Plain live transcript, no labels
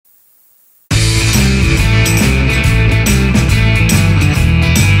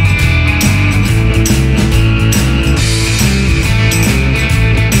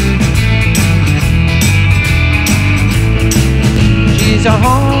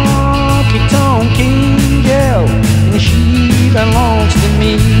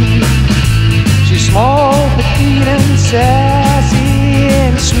sassy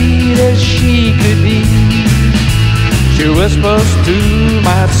and sweet as she could be. She whispers to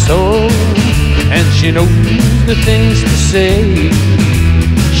my soul, and she knows the things to say.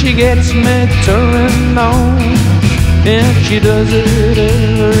 She gets me turned on, and she does it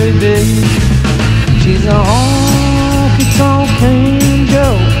every day. She's a honky tonk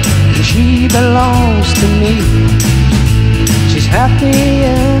angel, and she belongs to me. She's happy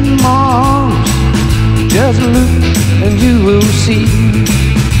in my arms, just look and you will see.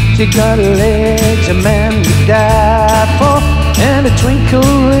 She got legs a man would die for, and a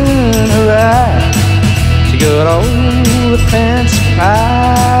twinkle in her eye. She got all the fancy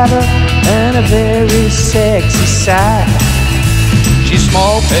powder and a very sexy side. She's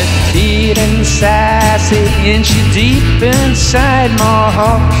small, petite, and sassy, and she's deep inside my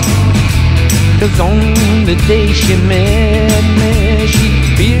heart. 'Cause on the day she met me, she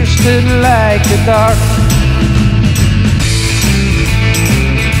pierced it like a dart.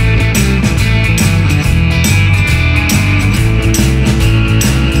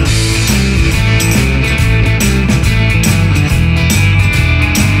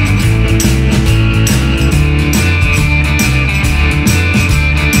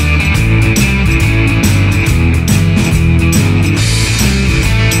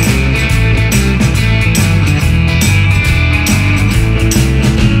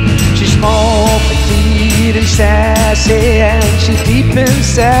 Sassy, and she's deep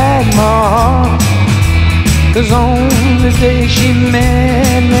inside my heart. 'Cause on the day she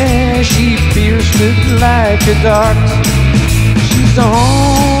met me, she pierced it like a dart. She's a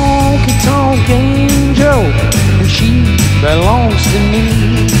honky tonk angel, and she belongs to me.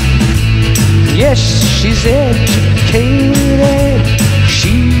 Yes, she's educated,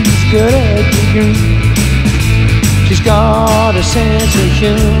 she's got a degree. She's got a sense of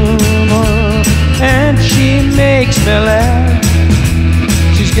humor, and she makes me laugh.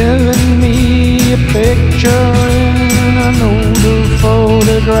 She's given me a picture in an older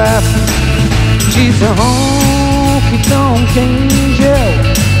photograph. She's a honky tonk angel,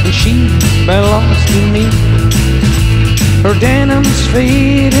 and she belongs to me. Her denim's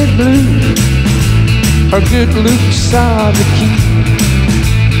faded blue, her good looks are the key.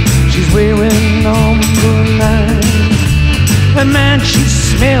 She's wearing number 9, and man, she's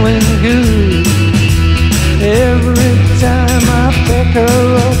smelling good. Every time I pick her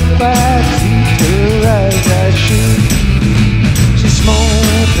up, I treat her as I should. She's small,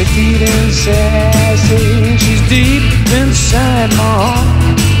 petite, and sassy, and she's deep inside my heart.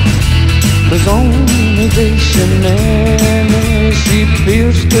 'Cause on the day she met me, she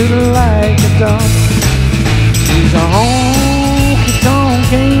pierced it like a dart. She's a honky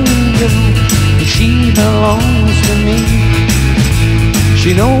tonk angel, and she belongs to me.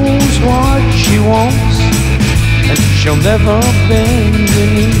 She knows what she wants, and she'll never bend the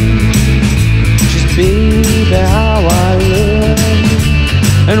knee. She's baby how I love you,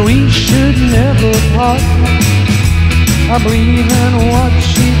 and we should never part. I believe in what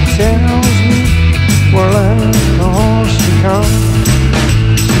she tells me, we're like a horse to cart.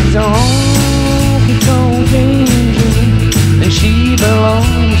 She's a honky tonk angel, and she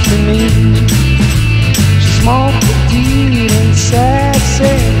belongs to me. She's small, petite, and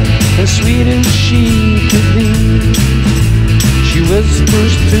sassy, as sweet as she could be. She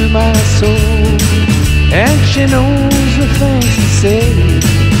whispers to my soul, and she knows the things to say.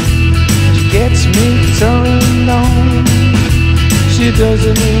 She gets me turned on, she does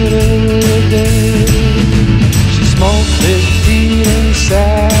it every day. She's small, petite, and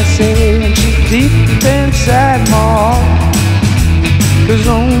sassy, and she's deep inside my heart. 'Cause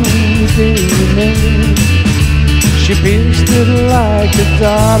on the day we met, she pierced it like a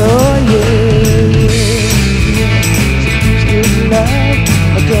dart. Oh yeah, yeah. She pierced it like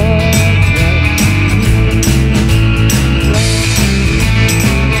a dart.